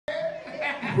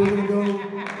If we're going to go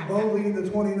boldly into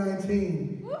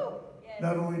 2019,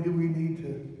 not only do we need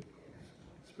to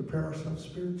prepare ourselves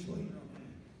spiritually,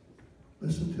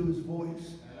 listen to his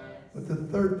voice, but the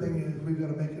third thing is we've got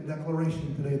to make a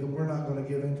declaration today that we're not going to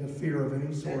give in to fear of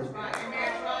any sort.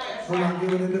 We're not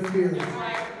giving in to fear.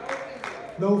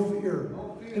 No fear.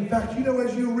 In fact, you know,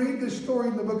 as you read this story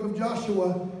in the book of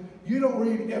Joshua, you don't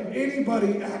read of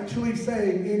anybody actually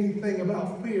saying anything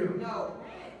about fear.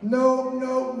 No.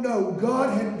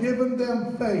 God had given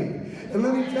them faith. And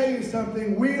let me tell you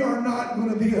something, we are not going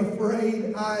to be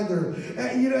afraid either.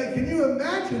 Can you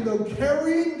imagine, though,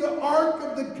 carrying the Ark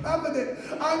of the Covenant?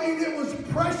 I mean, it was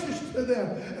precious to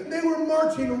them. And they were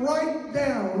marching right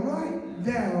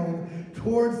down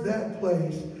towards that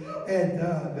place. And,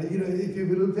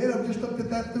 if they'd have just looked at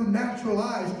that through natural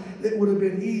eyes, it would have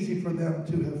been easy for them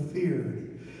to have feared.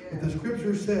 But the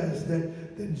scripture says that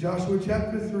in Joshua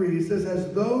chapter 3, it says,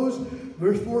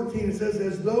 verse 14, it says,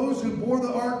 as those who bore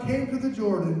the ark came to the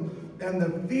Jordan, and the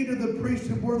feet of the priests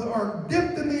who bore the ark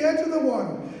dipped in the edge of the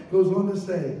water, goes on to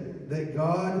say that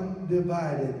God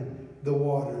divided the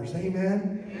waters.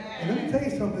 Amen? And let me tell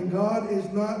you something, God is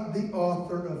not the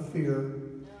author of fear.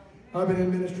 I've been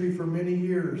in ministry for many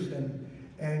years,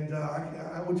 and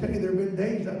I will tell you, there have been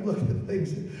days I've looked at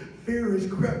things and fear has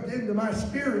crept into my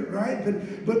spirit, right?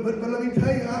 But let me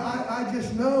tell you, I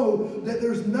just know that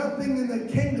there's nothing in the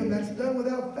kingdom that's done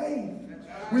without faith.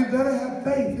 We've got to have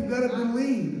faith. We've got to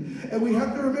believe. And we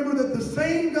have to remember that the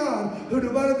same God who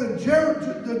divided the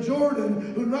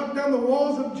Jordan, who knocked down the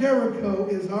walls of Jericho,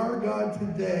 is our God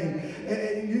today.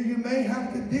 And you may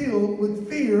have to deal with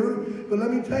fear, but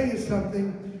let me tell you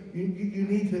something. You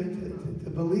need to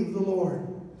believe the Lord.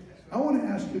 I want to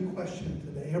ask you a question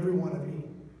today, every one of you.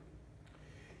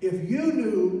 If you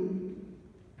knew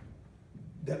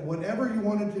that whatever you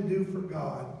wanted to do for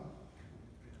God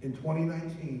in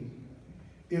 2019,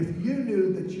 if you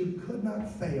knew that you could not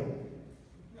fail,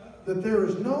 that there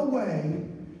is no way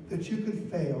that you could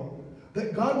fail,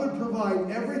 that God would provide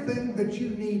everything that you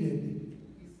needed,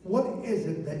 what is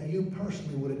it that you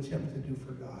personally would attempt to do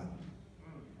for God?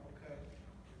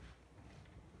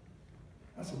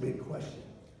 That's a big question.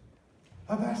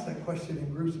 I've asked that question in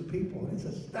groups of people, and it's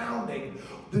astounding,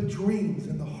 the dreams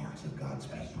in the hearts of God's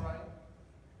people. That's right.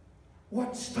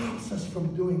 What stops us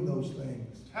from doing those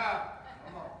things?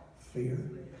 Fear.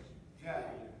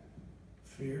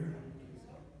 Fear.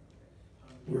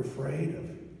 We're afraid of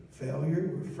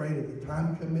failure. We're afraid of the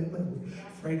time commitment. We're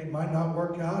afraid it might not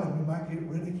work out and we might get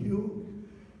ridiculed.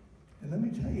 And let me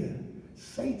tell you,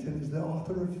 Satan is the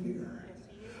author of fear.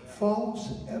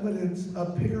 False evidence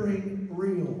appearing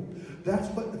real. That's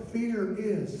what the fear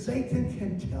is. Satan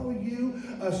can tell you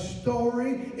a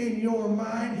story in your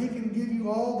mind. He can give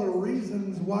you all the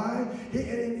reasons why.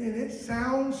 And it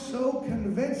sounds so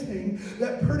convincing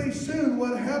that pretty soon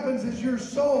what happens is your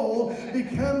soul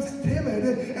becomes timid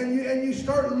and you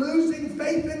start losing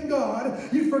faith in God.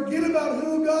 You forget about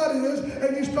who God is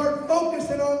and you start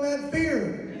focusing on that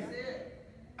fear.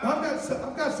 I've got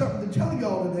something to tell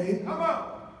y'all today. Come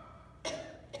on.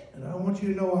 And I want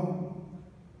you to know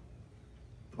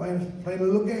I'm playing a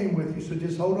little game with you, so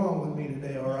just hold on with me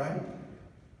today, all right?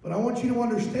 But I want you to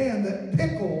understand that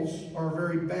pickles are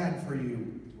very bad for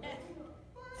you.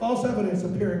 False evidence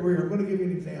appearing real. I'm going to give you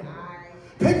an example.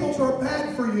 Pickles are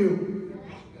bad for you.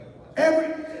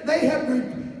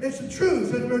 It's the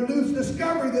truth. It's a new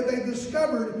discovery that they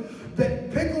discovered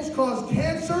that pickles cause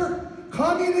cancer,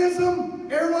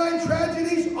 communism, airline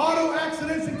tragedies, auto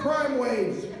accidents, and crime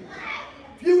waves.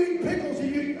 If you eat pickles,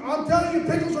 I'm telling you,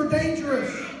 pickles are dangerous.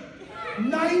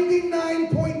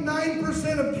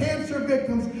 99.9% of cancer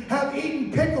victims have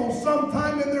eaten pickles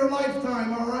sometime in their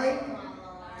lifetime, all right?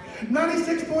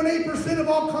 96.8% of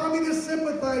all communist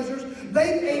sympathizers,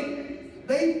 they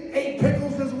ate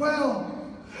pickles as well.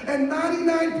 And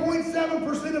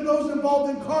 99.7% of those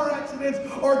involved in car accidents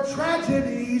or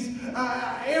tragedies,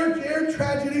 air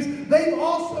tragedies, they've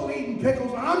also eaten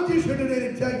pickles. I'm just here today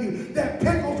to tell you that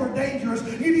pickles are dangerous.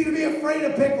 You need to be afraid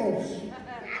of pickles.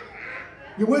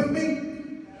 You with me?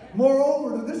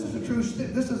 Moreover, this is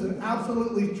an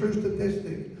absolutely true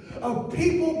statistic. Of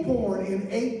people born in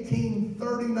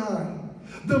 1839,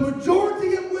 the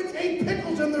majority of which ate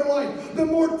pickles in their life, the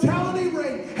mortality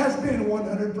rate has been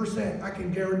 100%. I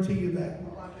can guarantee you that.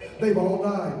 They've all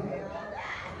died.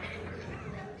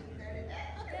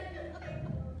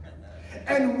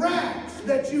 And rats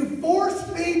that you force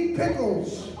feed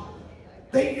pickles,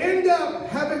 they end up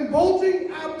having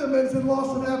bulging abdomens and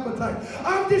loss of appetite.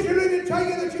 I'm just here to tell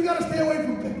you that you got to stay away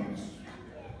from pickles.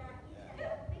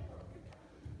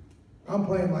 I'm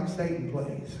playing like Satan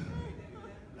plays.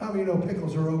 How many know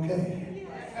pickles are okay?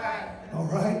 All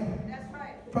right?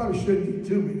 Probably shouldn't eat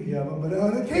too many of them, but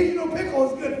an occasional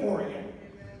pickle is good for you.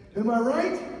 Am I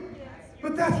right?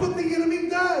 But that's what the enemy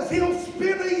does. He'll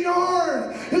spin a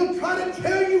yarn. He'll try to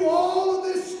tell you all of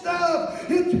this stuff.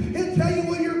 He'll tell you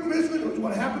what your Christmas,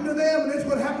 what happened to them, and it's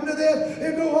what happened to them,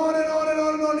 and go on and on and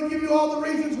on and on and give you all the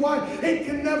reasons why it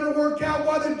can never work out,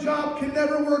 why the job can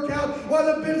never work out, why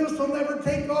the business will never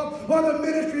take off, why the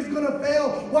ministry is going to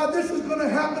fail, why this is going to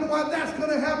happen, why that's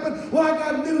going to happen. Well, I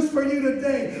got news for you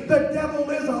today. The devil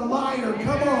is a liar.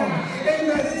 Come on.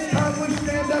 Amen. It's time we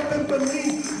stand up and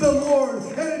believe the Lord.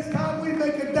 And it's time we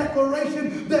make a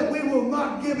declaration that we will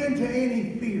not give in to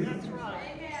any fear. That's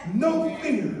right. No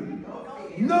fear.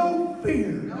 No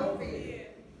fear.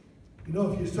 You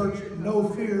know, if you search no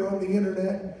fear on the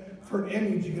internet for an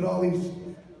image, you get all these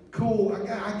cool,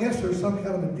 I guess there's some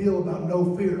kind of a deal about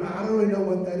no fear. I don't really know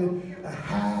what that is. A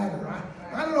hat or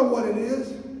I don't know what it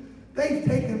is. They've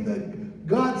taken the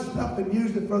God stuff and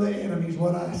used it for the enemies,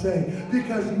 what I say.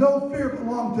 Because no fear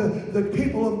belongs to the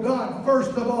people of God,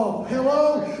 first of all.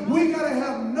 Hello? We got to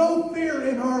have no fear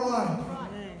in our life.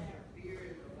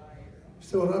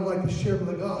 So I'd like to share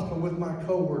the gospel with my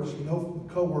co-workers.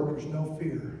 No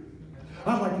fear.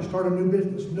 I'd like to start a new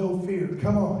business. No fear.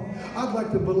 Come on. I'd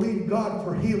like to believe God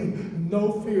for healing.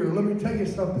 No fear. Let me tell you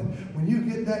something. When you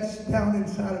get that down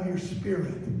inside of your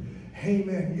spirit,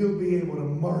 amen, you'll be able to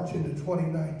march into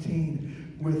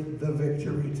 2019 with the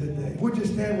victory today. Would you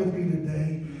stand with me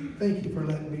today? Thank you for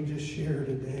letting me just share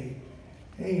today.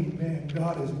 Amen.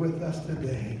 God is with us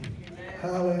today.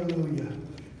 Hallelujah.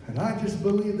 And I just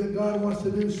believe that God wants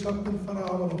to do something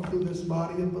phenomenal through this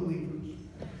body of believers.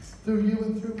 Through you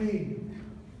and through me.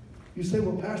 You say,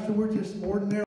 well, Pastor, we're just ordinary.